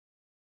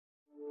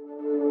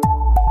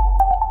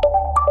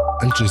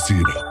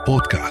الجزيرة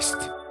بودكاست.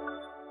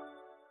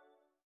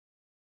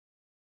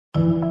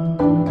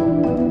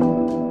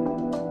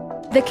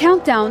 The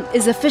countdown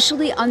is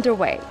officially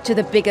underway to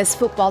the biggest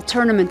football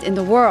tournament in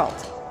the world.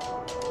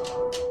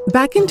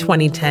 Back in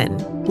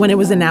 2010, when it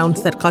was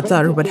announced that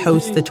Qatar would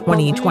host the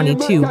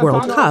 2022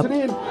 World Cup,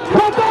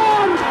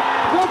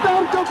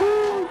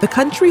 the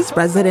country's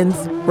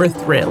residents were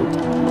thrilled.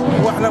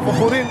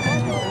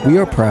 We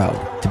are proud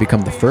to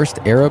become the first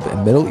Arab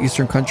and Middle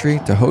Eastern country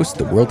to host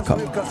the World Cup.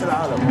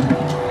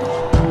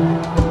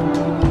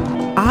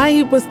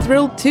 I was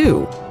thrilled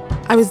too.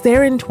 I was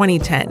there in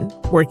 2010,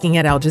 working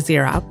at Al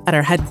Jazeera at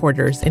our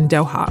headquarters in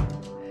Doha.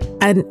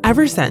 And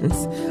ever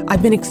since,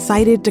 I've been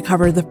excited to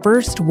cover the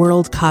first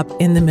World Cup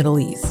in the Middle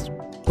East,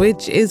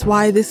 which is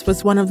why this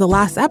was one of the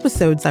last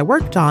episodes I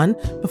worked on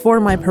before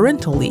my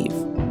parental leave.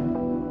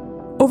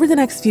 Over the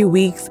next few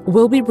weeks,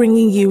 we'll be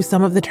bringing you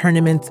some of the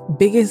tournament's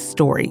biggest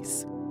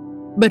stories.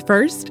 But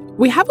first,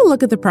 we have a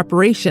look at the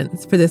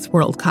preparations for this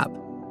World Cup,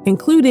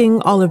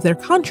 including all of their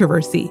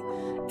controversy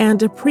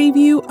and a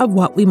preview of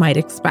what we might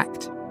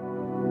expect.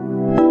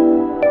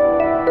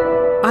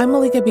 I'm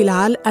Malika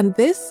Bilal, and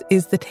this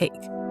is The Take.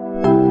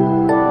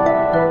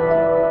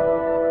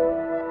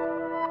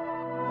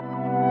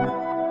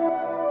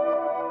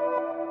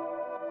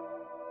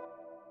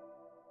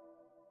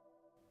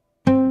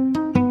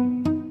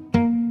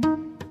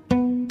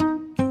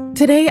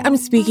 Today, I'm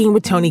speaking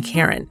with Tony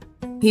Karon.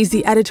 He's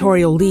the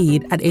editorial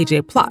lead at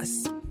AJ+.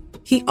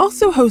 He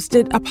also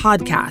hosted a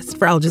podcast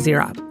for Al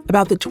Jazeera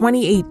about the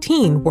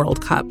 2018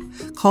 World Cup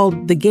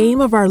called The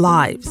Game of Our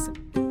Lives.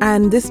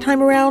 And this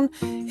time around,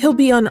 he'll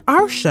be on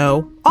our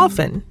show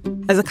often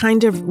as a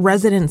kind of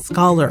resident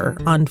scholar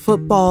on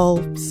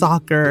football,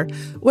 soccer,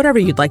 whatever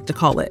you'd like to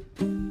call it.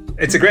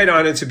 It's a great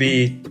honor to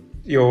be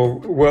your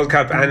World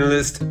Cup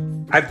analyst.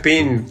 I've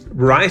been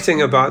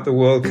writing about the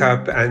World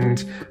Cup and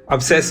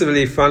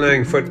obsessively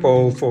following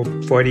football for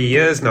 40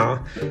 years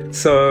now.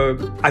 So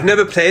I've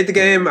never played the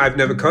game, I've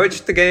never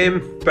coached the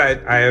game,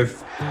 but I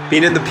have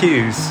been in the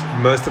pews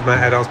most of my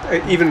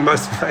even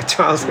most of my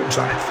childhood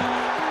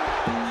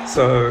life.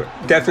 So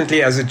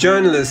definitely as a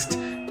journalist,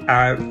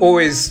 I've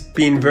always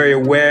been very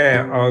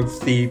aware of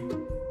the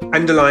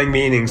underlying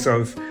meanings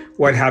of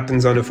what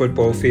happens on a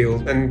football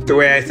field. And the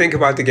way I think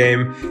about the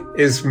game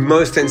is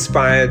most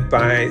inspired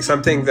by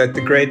something that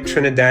the great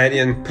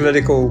Trinidadian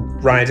political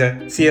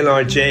writer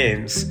C.L.R.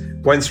 James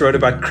once wrote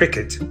about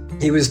cricket.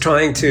 He was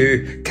trying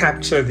to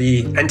capture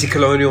the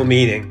anti-colonial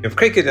meaning of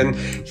cricket, and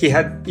he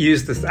had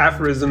used this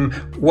aphorism,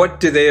 "What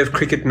do they of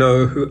cricket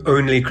know who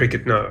only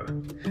cricket know?"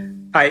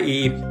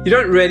 i.e., you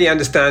don't really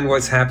understand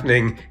what's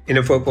happening in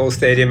a football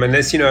stadium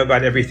unless you know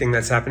about everything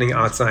that's happening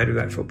outside of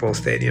that football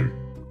stadium.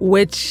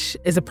 Which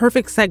is a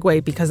perfect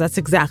segue because that's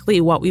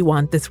exactly what we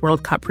want this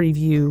World Cup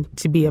preview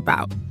to be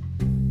about.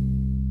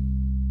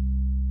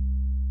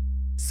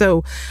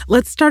 So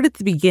let's start at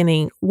the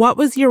beginning. What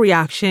was your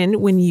reaction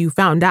when you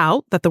found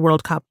out that the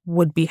World Cup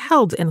would be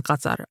held in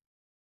Qatar?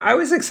 I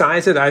was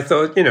excited. I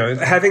thought,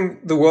 having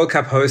the World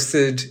Cup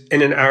hosted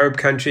in an Arab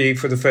country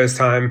for the first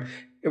time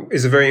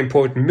is a very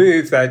important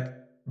move.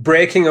 That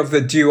breaking of the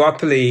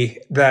duopoly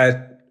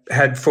that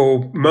had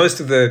for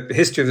most of the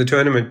history of the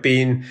tournament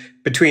been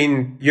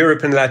between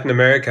Europe and Latin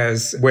America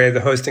as where the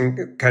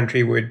hosting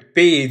country would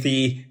be.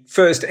 The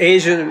first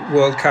Asian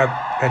World Cup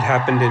had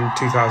happened in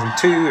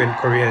 2002 in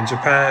Korea and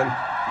Japan.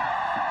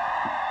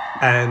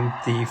 And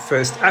the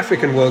first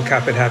African World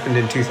Cup had happened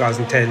in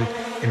 2010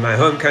 in my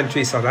home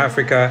country, South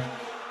Africa.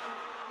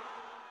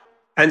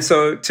 And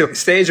so to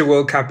stage a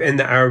World Cup in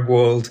the Arab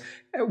world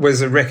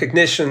was a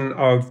recognition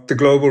of the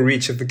global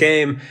reach of the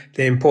game,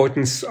 the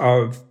importance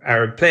of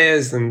Arab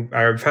players and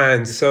Arab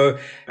fans. So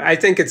I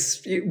think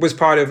it was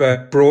part of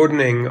a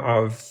broadening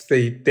of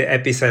the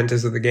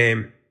epicenters of the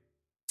game.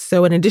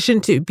 So in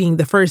addition to being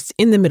the first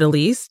in the Middle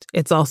East,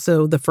 it's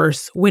also the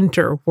first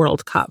Winter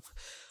World Cup.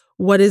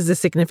 What is the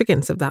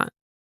significance of that?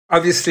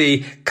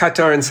 Obviously,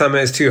 Qatar in summer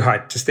is too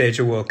hot to stage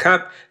a World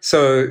Cup.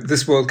 So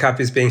this World Cup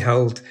is being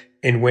held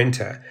in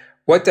winter.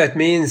 What that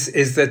means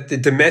is that the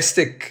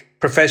domestic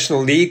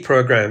professional league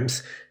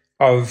programs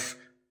of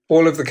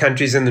all of the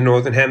countries in the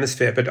Northern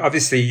Hemisphere, but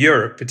obviously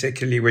Europe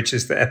particularly, which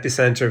is the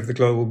epicenter of the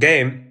global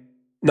game,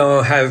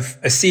 now have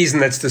a season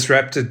that's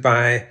disrupted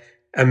by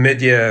a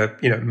mid-year,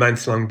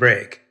 month-long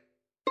break.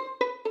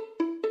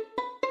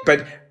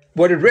 But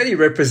what it really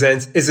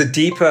represents is a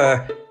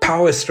deeper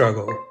power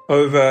struggle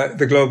over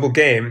the global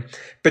game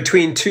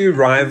between two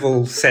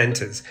rival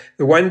centers,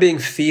 the one being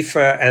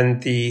FIFA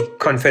and the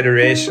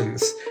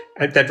confederations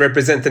that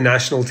represent the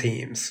national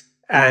teams,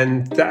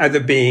 and the other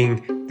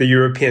being the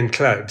European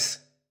clubs,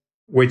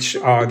 which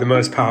are the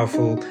most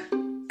powerful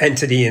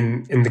entity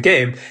in the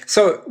game.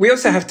 So we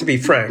also have to be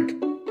frank.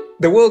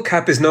 The World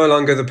Cup is no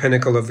longer the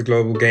pinnacle of the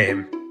global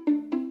game.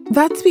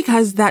 That's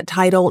because that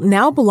title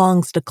now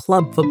belongs to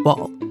club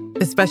football,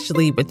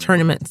 especially with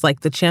tournaments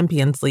like the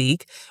Champions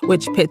League,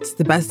 which pits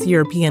the best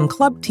European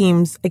club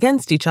teams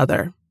against each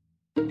other.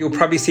 You'll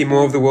probably see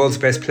more of the world's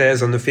best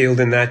players on the field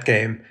in that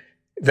game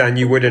than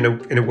you would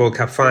in a World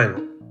Cup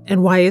final.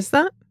 And why is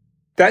that?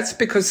 That's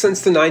because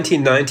since the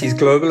 1990s,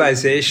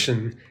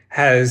 globalization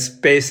has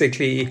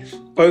basically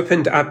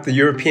opened up the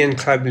European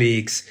club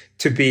leagues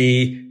to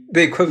be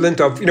the equivalent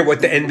of,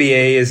 what the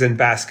NBA is in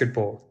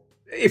basketball.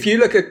 If you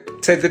look at,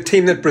 say, the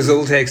team that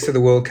Brazil takes to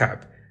the World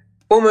Cup,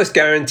 almost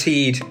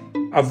guaranteed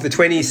of the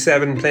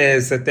 27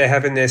 players that they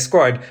have in their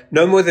squad,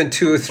 no more than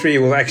 2 or 3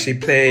 will actually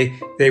play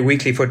their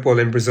weekly football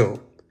in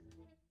Brazil.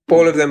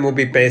 All of them will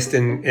be based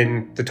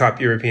in the top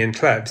European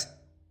clubs.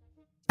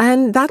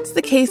 And that's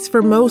the case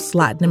for most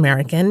Latin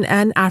American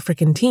and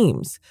African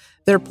teams.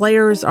 Their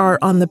players are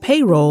on the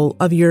payroll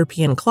of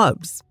European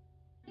clubs.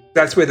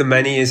 That's where the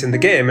money is in the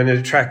game, and it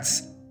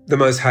attracts the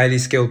most highly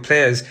skilled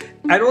players.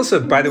 And also,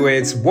 by the way,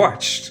 it's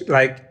watched.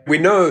 Like, we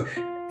know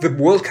the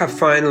World Cup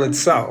final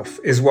itself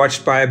is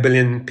watched by 1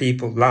 billion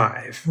people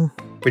live,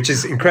 which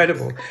is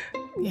incredible.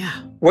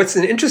 Yeah. What's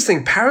an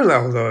interesting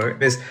parallel, though,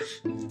 is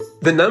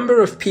the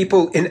number of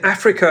people in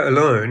Africa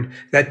alone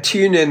that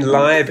tune in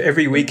live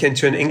every weekend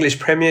to an English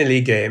Premier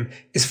League game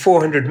is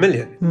 400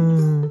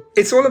 million.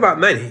 It's all about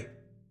money.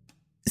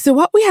 So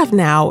what we have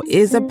now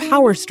is a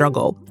power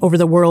struggle over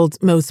the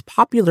world's most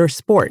popular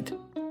sport.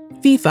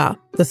 FIFA,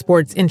 the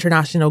sport's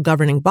international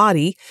governing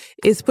body,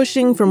 is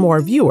pushing for more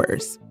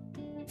viewers.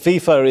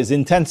 FIFA is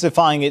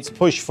intensifying its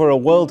push for a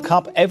World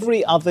Cup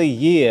every other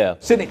year.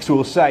 Cynics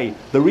will say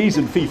the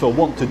reason FIFA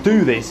want to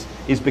do this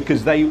is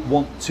because they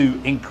want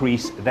to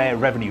increase their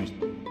revenues.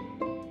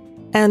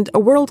 And a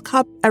World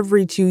Cup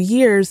every 2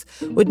 years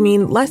would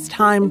mean less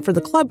time for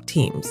the club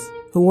teams,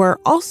 who are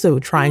also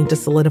trying to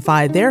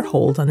solidify their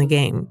hold on the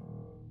game.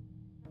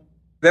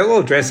 They'll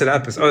all dress it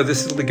up as,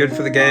 this will be good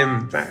for the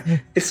game.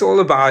 It's all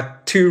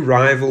about 2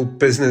 rival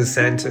business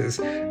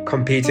centers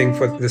competing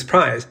for this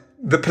prize.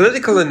 The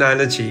political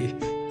analogy,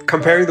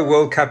 comparing the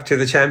World Cup to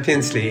the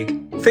Champions League,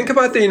 think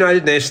about the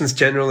United Nations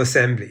General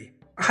Assembly.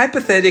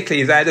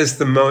 Hypothetically, that is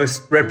the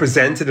most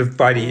representative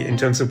body in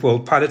terms of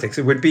world politics.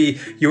 It would be,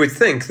 you would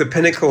think, the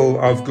pinnacle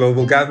of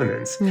global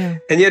governance. Yeah.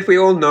 And yet we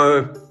all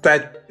know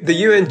that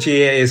the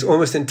UNGA is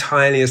almost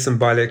entirely a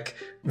symbolic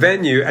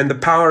venue, and the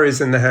power is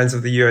in the hands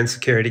of the UN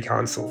Security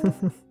Council,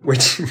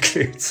 which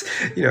includes,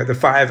 the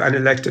 5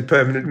 unelected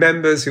permanent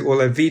members who all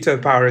have veto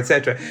power,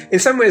 etc. In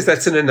some ways,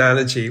 that's an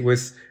analogy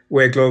with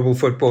where global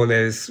football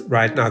is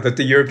right now, that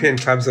the European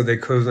clubs are the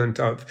equivalent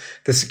of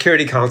the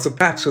Security Council,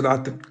 perhaps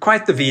without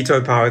quite the veto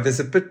power.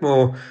 There's a bit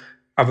more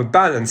of a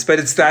balance, but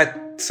it's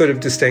that sort of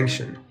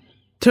distinction.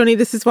 Tony,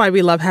 this is why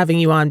we love having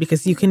you on,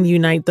 because you can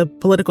unite the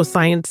political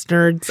science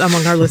nerds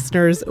among our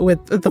listeners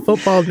with the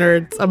football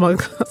nerds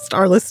amongst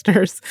our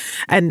listeners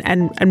and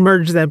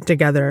merge them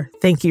together.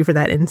 Thank you for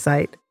that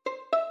insight.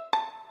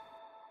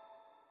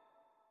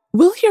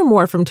 We'll hear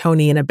more from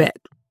Tony in a bit.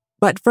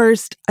 But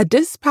first, a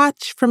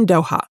dispatch from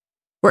Doha,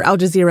 where Al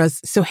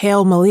Jazeera's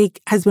Sohail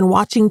Malik has been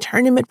watching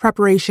tournament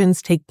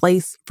preparations take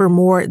place for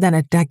more than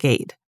a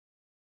decade.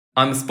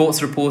 I'm a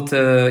sports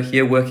reporter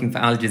here working for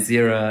Al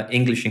Jazeera,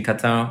 English in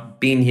Qatar.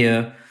 Been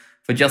here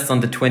for just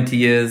under 20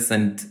 years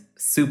and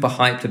super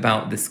hyped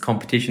about this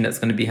competition that's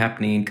going to be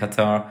happening in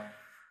Qatar.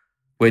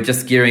 We're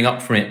just gearing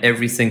up for it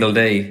every single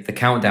day. The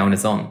countdown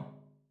is on.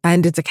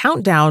 And it's a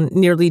countdown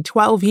nearly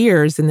 12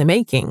 years in the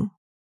making.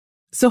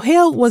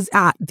 Sohail was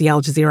at the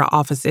Al Jazeera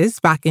offices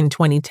back in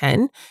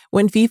 2010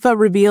 when FIFA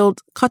revealed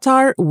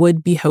Qatar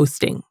would be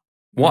hosting.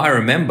 What I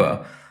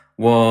remember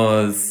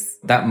was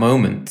that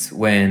moment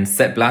when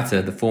Sepp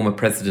Blatter, the former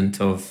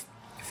president of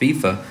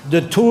FIFA,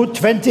 the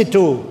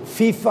 2022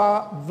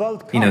 FIFA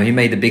World Cup, he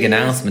made a big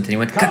announcement and he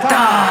went, Qatar!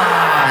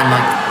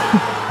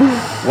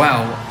 And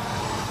wow.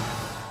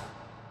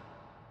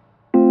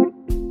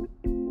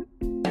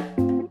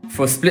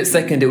 For a split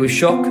second, it was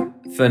shock.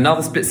 For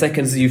another split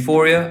second, it's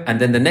euphoria.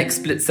 And then the next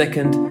split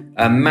second,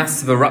 a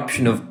massive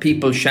eruption of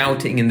people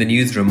shouting in the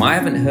newsroom. I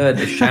haven't heard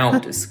a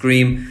shout, a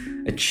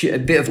scream, a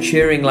bit of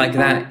cheering like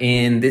that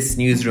in this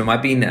newsroom.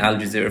 I've been at Al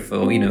Jazeera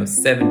for,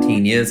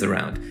 17 years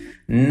around.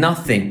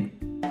 Nothing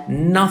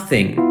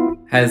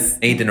has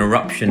made an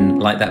eruption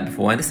like that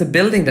before. And it's a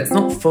building that's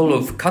not full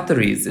of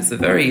Qataris. It's a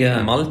very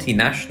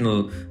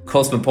multinational,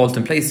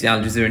 cosmopolitan place, the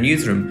Al Jazeera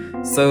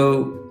newsroom.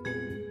 So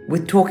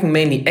we're talking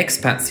mainly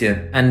expats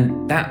here,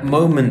 and that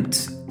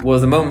moment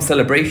was a moment of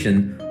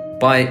celebration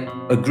by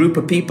a group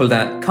of people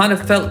that kind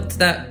of felt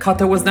that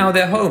Qatar was now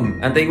their home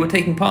and they were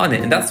taking part in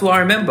it. And that's what I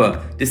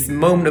remember, this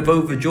moment of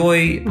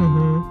overjoy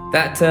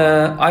that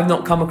I've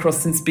not come across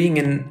since being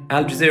in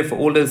Al Jazeera for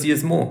all those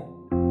years more.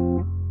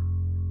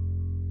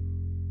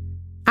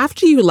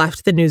 After you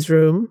left the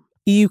newsroom,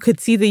 you could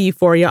see the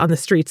euphoria on the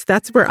streets.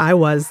 That's where I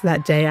was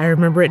that day. I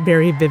remember it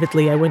very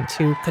vividly. I went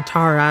to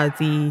Qatar,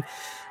 the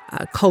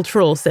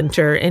cultural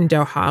center in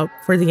Doha,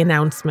 for the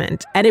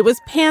announcement, and it was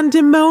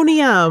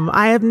pandemonium.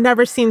 I have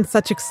never seen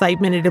such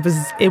excitement.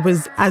 It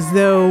was as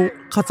though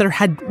Qatar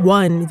had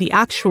won the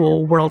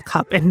actual World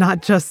Cup and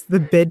not just the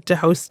bid to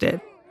host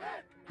it.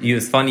 It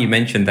was funny you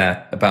mentioned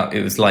that about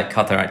it was like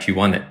Qatar actually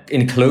won it.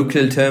 In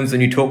colloquial terms, when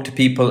you talk to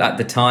people at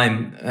the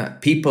time,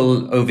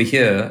 people over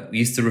here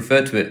used to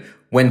refer to it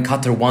when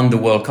Qatar won the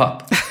World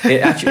Cup.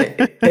 It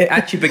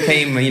actually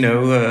became,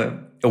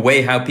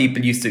 way how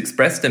people used to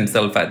express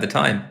themselves at the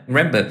time.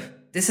 Remember,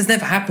 this has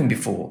never happened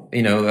before,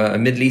 a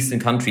Middle Eastern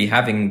country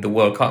having the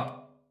World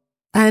Cup.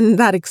 And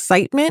that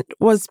excitement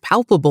was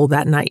palpable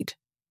that night.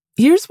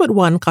 Here's what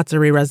one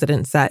Qatari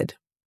resident said.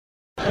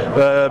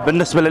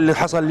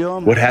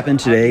 What happened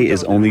today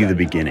is only the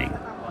beginning.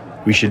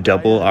 We should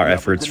double our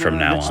efforts from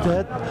now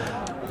on.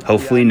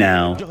 Hopefully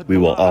now we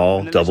will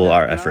all double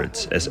our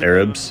efforts as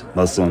Arabs,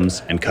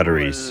 Muslims, and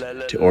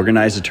Qataris to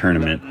organize a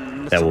tournament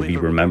that will be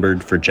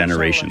remembered for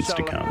generations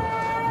to come.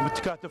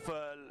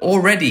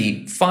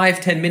 Already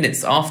 5-10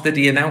 minutes after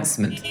the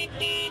announcement,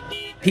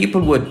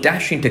 people were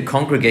dashing to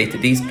congregate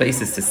at these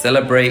places to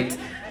celebrate.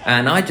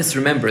 And I just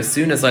remember as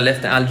soon as I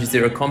left the Al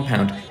Jazeera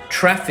compound,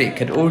 traffic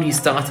had already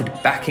started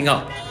backing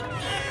up.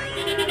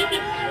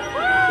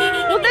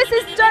 Well, this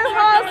is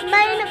Doha's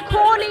main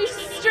Corniche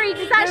Street.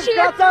 It's actually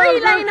a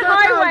 3-lane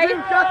highway.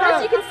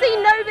 As you can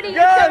see, nobody is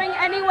going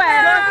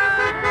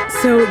anywhere.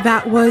 So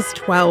that was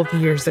 12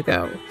 years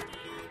ago.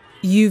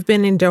 You've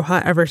been in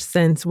Doha ever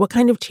since. What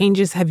kind of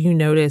changes have you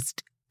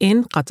noticed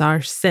in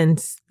Qatar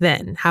since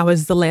then? How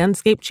has the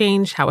landscape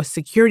changed? How has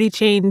security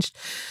changed?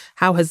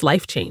 How has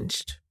life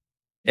changed?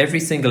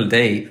 Every single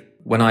day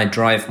when I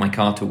drive my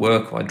car to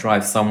work or I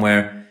drive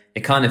somewhere,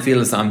 it kind of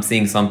feels I'm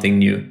seeing something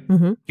new.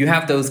 Mm-hmm. You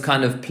have those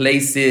kind of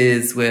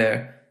places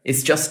where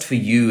it's just for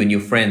you and your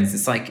friends.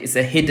 It's like it's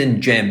a hidden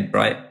gem,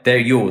 right? They're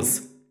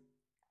yours.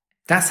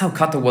 That's how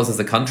Qatar was as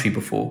a country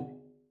before.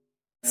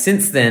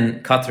 Since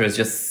then, Qatar has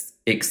just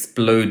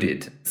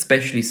exploded,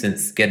 especially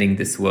since getting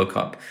this World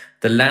Cup.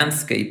 The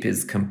landscape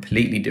is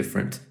completely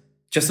different.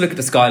 Just look at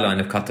the skyline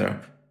of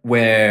Qatar,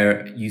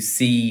 where you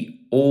see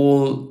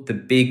all the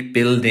big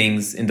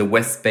buildings in the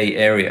West Bay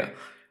area.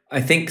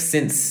 I think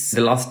since the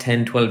last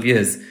 10, 12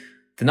 years,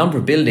 the number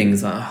of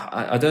buildings,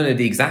 I don't know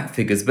the exact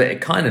figures, but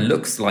it kind of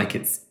looks like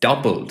it's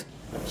doubled.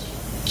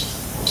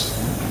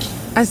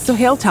 As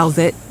Sohail tells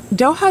it,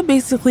 Doha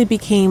basically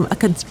became a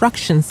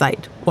construction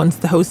site once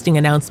the hosting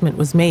announcement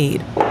was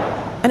made.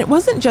 And it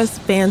wasn't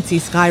just fancy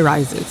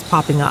skyrises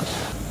popping up.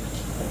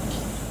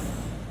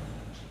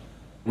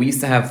 We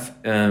used to have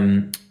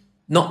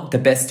not the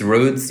best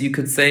roads, you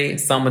could say.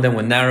 Some of them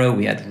were narrow.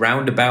 We had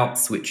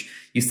roundabouts, which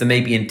used to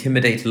maybe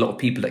intimidate a lot of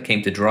people that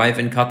came to drive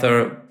in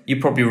Qatar. You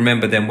probably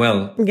remember them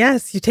well.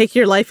 Yes, you take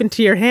your life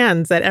into your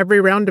hands at every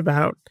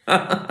roundabout.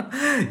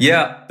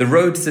 Yeah, the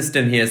road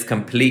system here has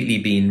completely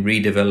been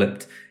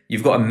redeveloped.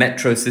 You've got a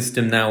metro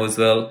system now as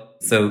well.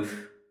 So,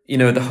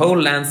 the whole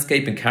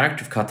landscape and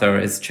character of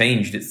Qatar has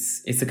changed.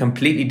 It's a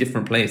completely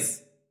different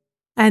place.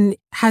 And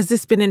has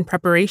this been in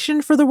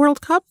preparation for the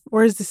World Cup,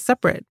 or is this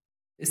separate?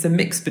 It's a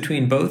mix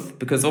between both,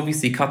 because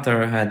obviously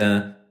Qatar had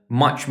a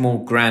much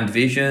more grand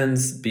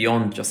visions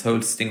beyond just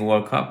hosting a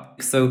World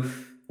Cup. So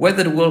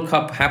whether the World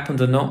Cup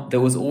happened or not, there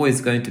was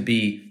always going to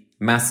be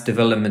mass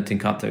development in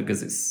Qatar,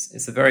 because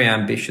it's a very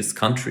ambitious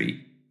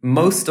country.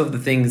 Most of the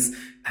things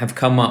have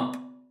come up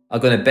are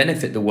going to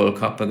benefit the World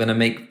Cup, are going to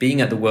make being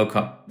at the World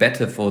Cup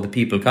better for the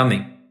people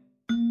coming.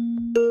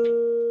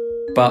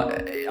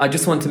 But I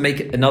just want to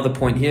make another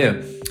point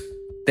here.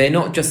 They're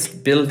not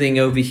just building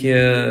over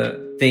here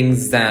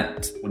things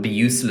that will be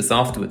useless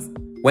afterwards.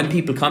 When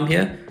people come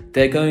here,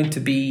 they're going to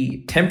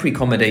be temporary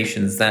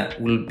accommodations that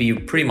will be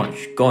pretty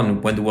much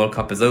gone when the World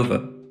Cup is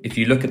over. If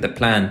you look at the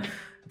plan,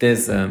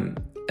 there's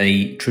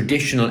a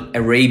traditional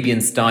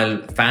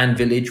Arabian-style fan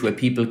village where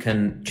people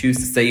can choose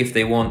to stay if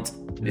they want.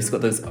 It's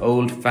got those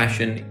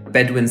old-fashioned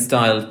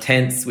Bedouin-style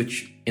tents,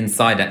 which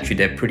inside, actually,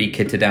 they're pretty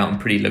kitted out and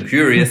pretty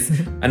luxurious.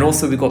 And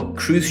also, we've got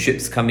cruise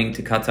ships coming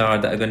to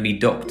Qatar that are going to be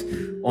docked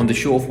on the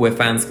shore where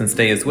fans can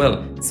stay as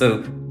well.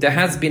 So there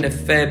has been a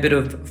fair bit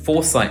of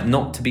foresight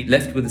not to be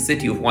left with the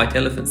city of white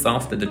elephants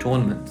after the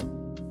tournament.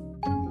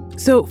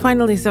 So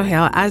finally,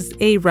 Sohail, as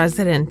a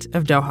resident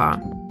of Doha,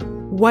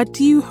 what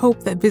do you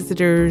hope that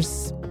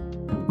visitors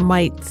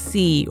might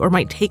see or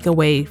might take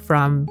away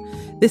from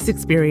this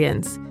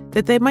experience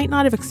that they might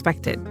not have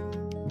expected?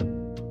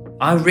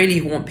 I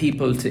really want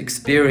people to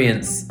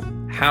experience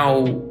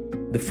how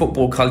the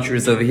football culture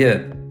is over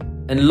here.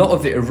 And a lot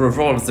of it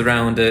revolves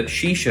around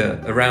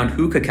shisha, around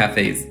hookah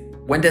cafes.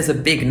 When there's a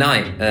big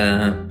night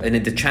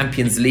in the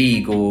Champions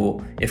League,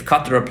 or if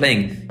Qatar are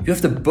playing, you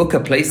have to book a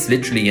place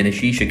literally in a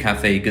shisha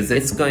cafe, because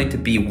it's going to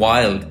be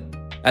wild.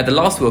 At the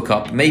last World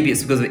Cup, maybe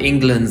it's because of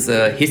England's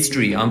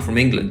history. I'm from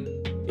England.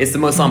 It's the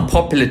most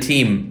unpopular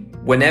team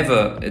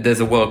whenever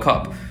there's a World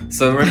Cup.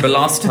 So I remember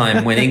last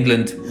time when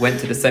England went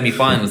to the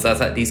semi-finals, I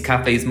was at these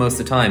cafes most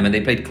of the time, and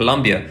they played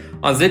Colombia.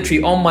 I was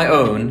literally on my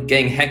own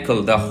getting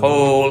heckled the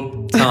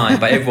whole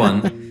time by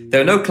everyone. There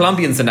were no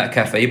Colombians in that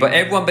cafe, but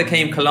everyone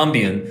became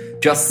Colombian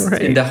just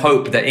in the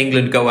hope that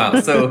England go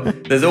out. So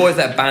there's always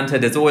that banter,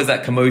 there's always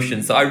that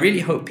commotion. So I really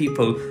hope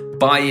people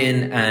buy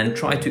in and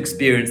try to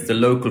experience the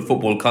local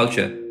football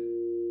culture.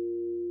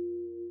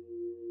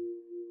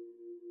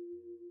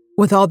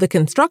 With all the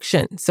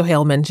construction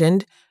Sohail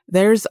mentioned,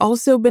 there's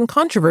also been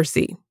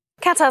controversy.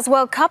 Qatar's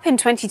World Cup in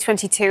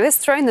 2022 has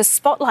thrown the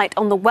spotlight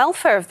on the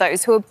welfare of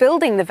those who are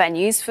building the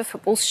venues for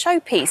football's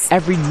showpiece.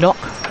 Every knock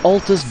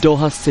alters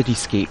Doha's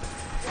cityscape.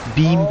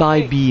 Beam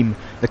by beam,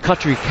 The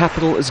Qatari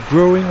capital is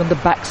growing on the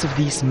backs of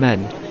these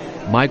men,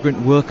 migrant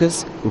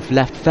workers who've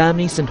left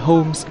families and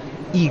homes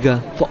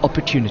eager for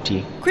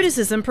opportunity.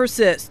 Criticism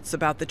persists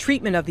about the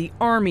treatment of the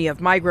army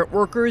of migrant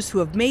workers who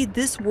have made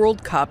this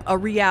World Cup a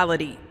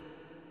reality.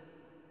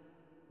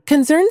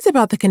 Concerns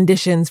about the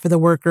conditions for the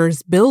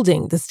workers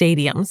building the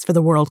stadiums for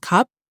the World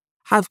Cup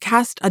have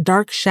cast a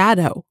dark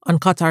shadow on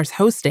Qatar's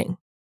hosting.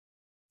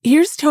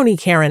 Here's Tony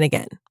Karon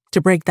again to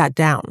break that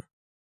down.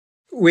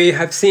 We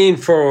have seen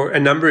for a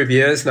number of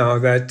years now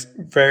that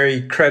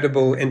very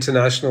credible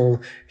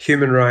international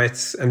human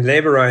rights and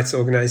labor rights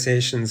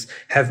organizations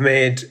have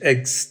made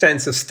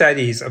extensive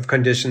studies of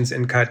conditions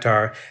in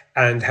Qatar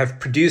and have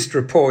produced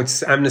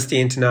reports.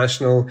 Amnesty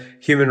International,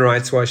 Human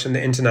Rights Watch, and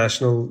the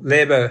International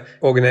Labour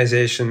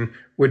Organization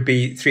would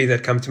be three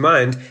that come to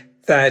mind,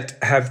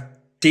 that have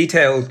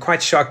detailed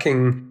quite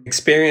shocking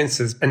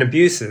experiences and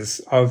abuses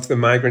of the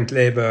migrant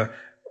labor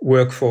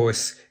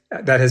workforce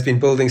that has been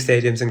building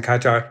stadiums in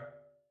Qatar.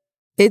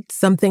 It's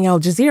something Al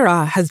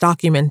Jazeera has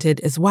documented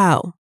as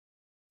well.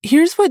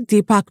 Here's what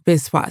Deepak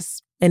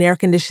Biswas, an air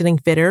conditioning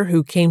fitter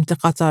who came to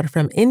Qatar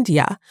from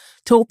India,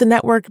 told the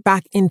network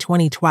back in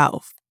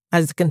 2012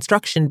 as the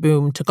construction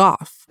boom took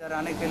off.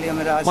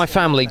 My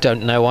family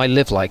don't know I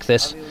live like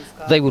this.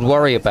 They would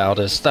worry about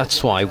us,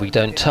 that's why we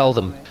don't tell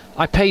them.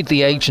 I paid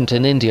the agent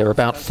in India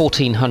about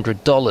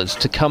 $1,400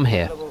 to come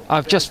here.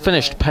 I've just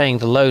finished paying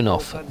the loan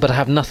off, but I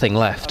have nothing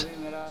left.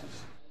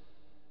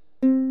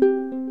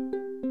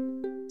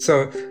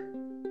 So,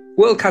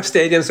 World Cup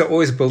stadiums are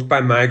always built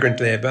by migrant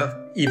labor,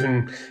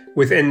 even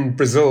within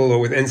Brazil or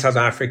within South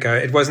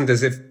Africa. It wasn't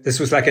as if this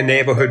was like a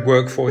neighborhood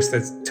workforce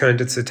that turned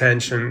its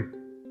attention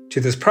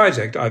to this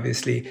project,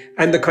 obviously.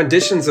 And the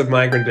conditions of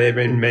migrant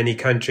labor in many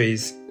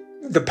countries,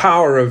 the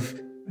power of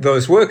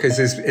those workers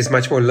is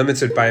much more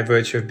limited by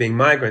virtue of being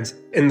migrants.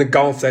 In the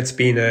Gulf, that's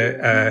been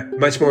a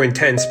much more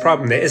intense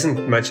problem. There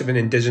isn't much of an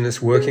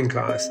indigenous working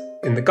class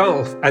in the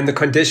Gulf. And the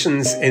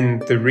conditions in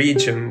the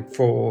region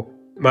for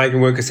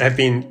migrant workers have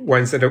been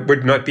ones that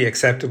would not be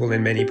acceptable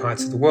in many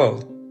parts of the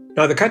world.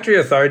 Now, the Qatari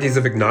authorities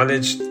have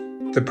acknowledged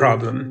the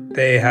problem.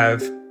 They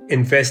have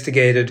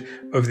investigated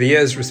over the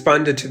years,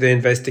 responded to the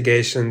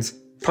investigations,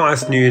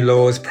 passed new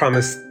laws,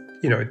 promised,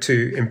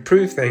 to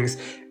improve things.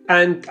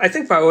 And I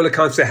think by all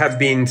accounts, there have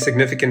been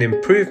significant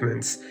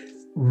improvements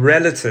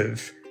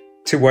relative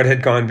to what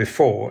had gone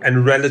before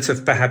and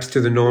relative perhaps to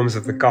the norms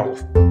of the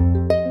Gulf.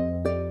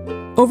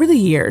 Over the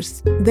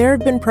years, there have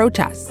been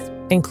protests,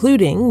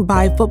 including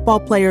by football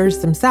players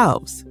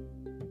themselves.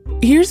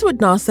 Here's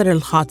what Nasser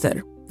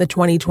Al-Khater, the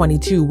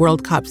 2022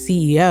 World Cup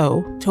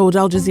CEO, told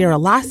Al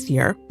Jazeera last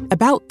year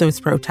about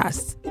those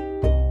protests.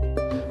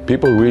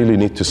 People really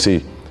need to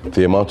see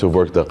the amount of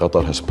work that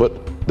Qatar has put,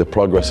 the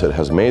progress it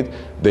has made.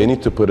 They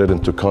need to put it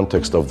into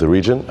context of the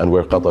region and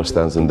where Qatar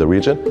stands in the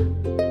region.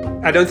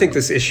 I don't think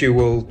this issue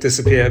will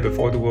disappear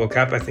before the World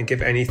Cup. I think,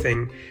 if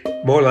anything,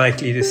 more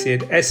likely to see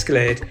it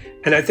escalate.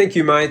 And I think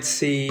you might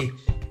see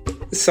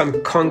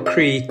some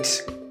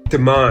concrete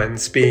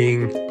demands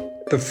being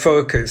the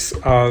focus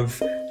of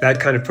that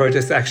kind of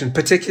protest action,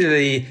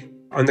 particularly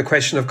on the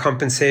question of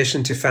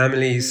compensation to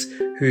families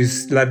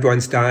whose loved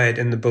ones died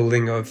in the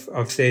building of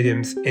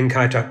stadiums in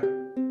Qatar.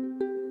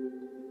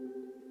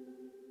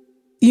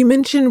 You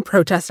mentioned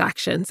protest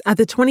actions. At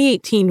the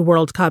 2018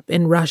 World Cup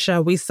in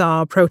Russia, we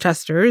saw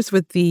protesters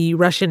with the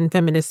Russian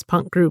feminist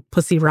punk group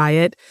Pussy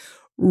Riot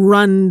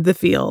run the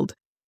field.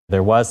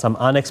 There was some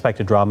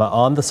unexpected drama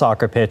on the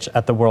soccer pitch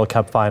at the World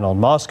Cup final in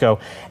Moscow,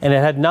 and it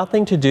had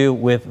nothing to do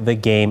with the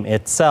game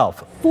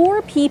itself.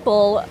 4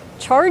 people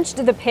charged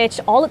the pitch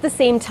all at the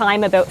same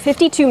time about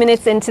 52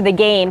 minutes into the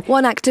game.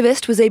 One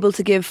activist was able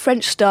to give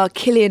French star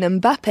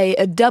Kylian Mbappe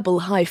a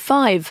double high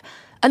five.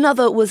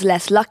 Another was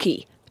less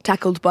lucky,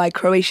 tackled by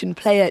Croatian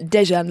player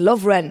Dejan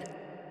Lovren.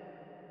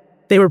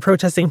 They were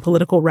protesting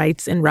political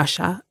rights in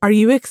Russia. Are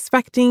you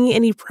expecting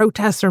any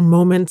protests or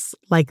moments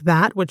like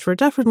that, which were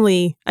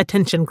definitely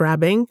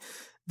attention-grabbing,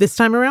 this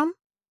time around?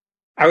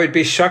 I would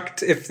be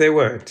shocked if there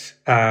weren't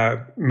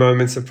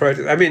moments of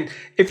protest. I mean,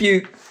 if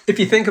you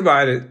think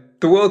about it,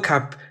 the World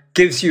Cup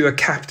gives you a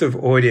captive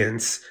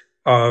audience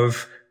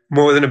of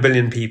more than 1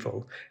 billion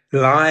people,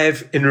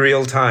 live in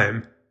real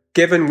time.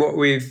 Given what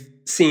we've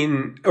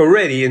seen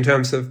already in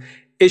terms of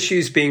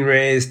issues being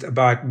raised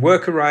about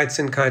worker rights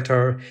in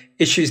Qatar,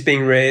 issues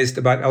being raised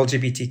about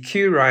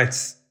LGBTQ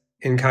rights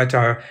in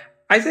Qatar,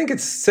 I think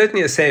it's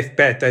certainly a safe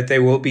bet that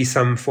there will be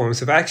some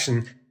forms of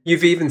action.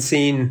 You've even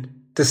seen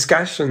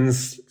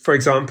discussions, for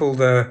example,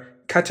 the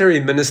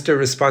Qatari minister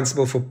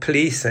responsible for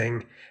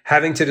policing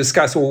having to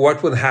discuss, well,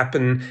 what will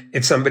happen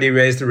if somebody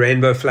raised a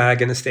rainbow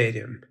flag in a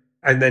stadium?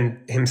 And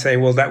then him saying,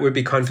 well, that would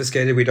be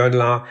confiscated. We don't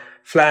allow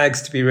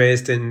flags to be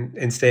raised in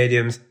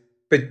stadiums.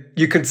 But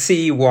you can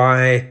see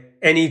why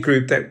any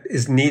group that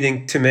is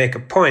needing to make a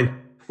point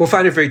will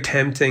find it very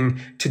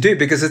tempting to do,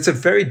 because it's a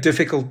very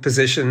difficult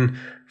position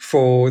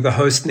for the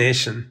host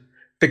nation.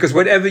 Because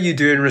whatever you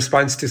do in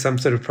response to some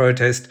sort of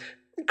protest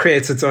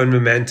creates its own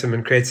momentum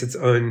and creates its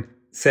own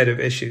set of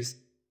issues.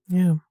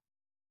 Yeah.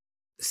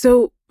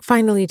 So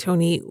Finally,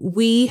 Tony,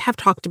 we have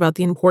talked about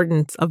the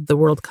importance of the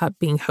World Cup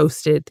being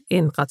hosted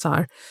in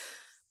Qatar.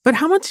 But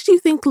how much do you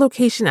think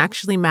location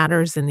actually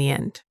matters in the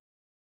end?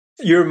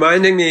 You're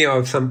reminding me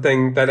of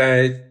something that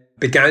I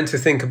began to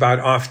think about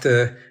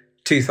after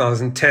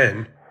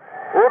 2010.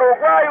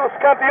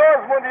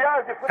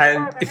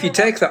 And if you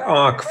take the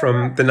arc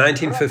from the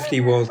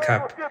 1950 World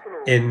Cup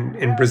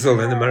in Brazil,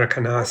 in the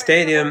Maracanã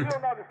Stadium,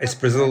 it's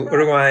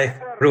Brazil-Uruguay.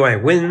 Uruguay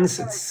wins.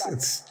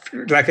 It's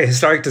like a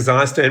historic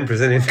disaster in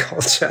Brazilian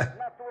culture.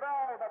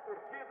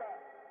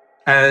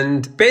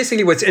 And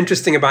basically what's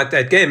interesting about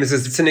that game is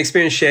it's an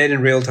experience shared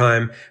in real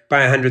time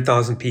by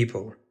 100,000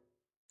 people,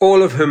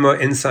 all of whom are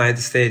inside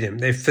the stadium.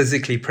 They're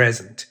physically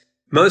present.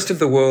 Most of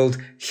the world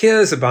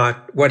hears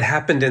about what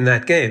happened in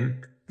that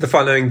game the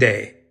following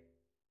day.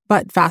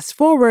 But fast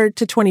forward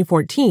to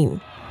 2014.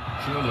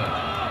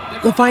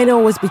 The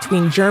final was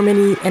between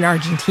Germany and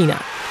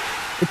Argentina.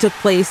 It took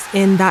place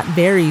in that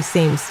very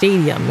same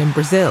stadium in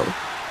Brazil.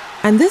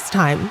 And this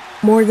time,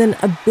 more than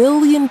 1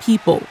 billion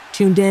people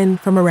tuned in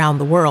from around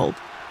the world.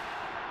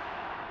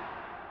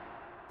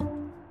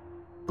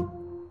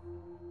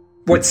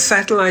 What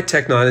satellite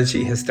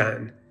technology has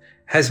done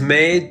has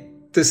made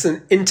this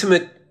an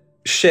intimate,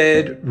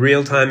 shared,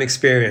 real-time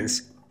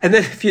experience. And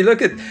then if you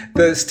look at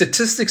the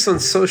statistics on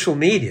social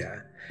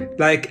media,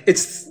 like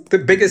it's the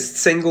biggest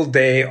single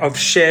day of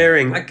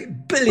sharing,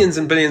 like billions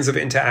and billions of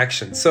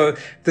interactions. So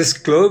this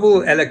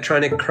global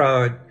electronic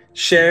crowd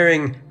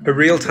sharing a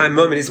real-time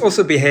moment is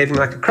also behaving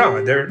like a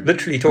crowd. They're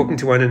literally talking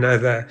to one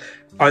another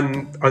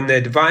on their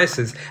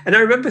devices. And I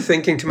remember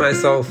thinking to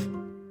myself,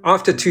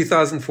 after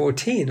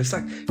 2014, it's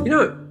like,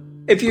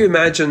 if you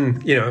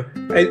imagine,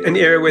 an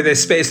era where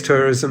there's space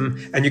tourism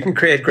and you can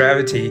create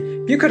gravity,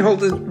 you could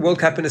hold the World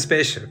Cup in a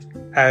spaceship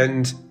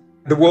and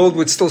the world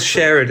would still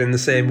share it in the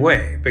same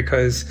way,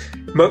 because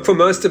for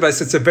most of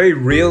us, it's a very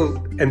real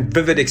and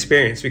vivid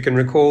experience. We can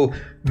recall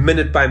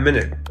minute by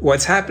minute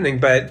what's happening,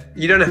 but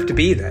you don't have to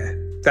be there.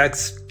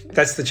 That's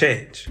the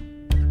change.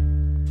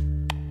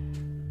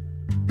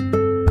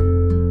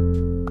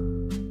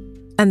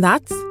 And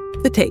that's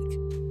The Take.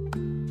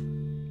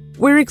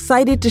 We're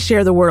excited to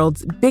share the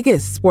world's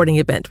biggest sporting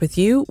event with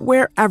you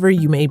wherever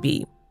you may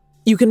be.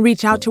 You can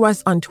reach out to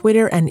us on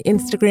Twitter and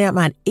Instagram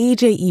at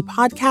AJE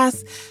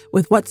Podcasts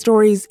with what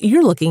stories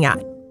you're looking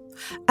at.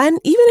 And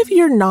even if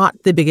you're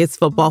not the biggest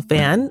football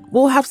fan,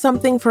 we'll have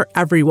something for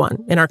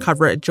everyone in our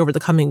coverage over the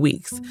coming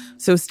weeks.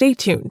 So stay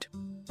tuned.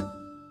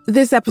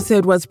 This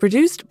episode was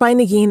produced by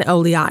Negin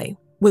Oliai,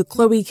 with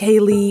Chloe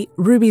Cayley,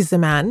 Ruby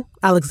Zaman,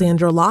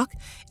 Alexandra Locke,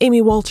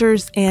 Amy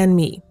Walters, and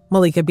me,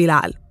 Malika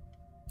Bilal.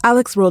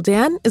 Alex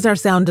Roldan is our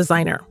sound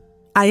designer.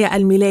 Aya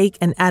Al-Milaik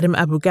and Adam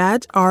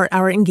Abou-Gad are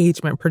our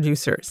engagement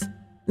producers.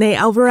 Nay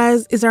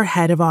Alvarez is our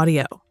head of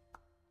audio.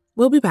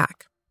 We'll be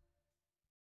back.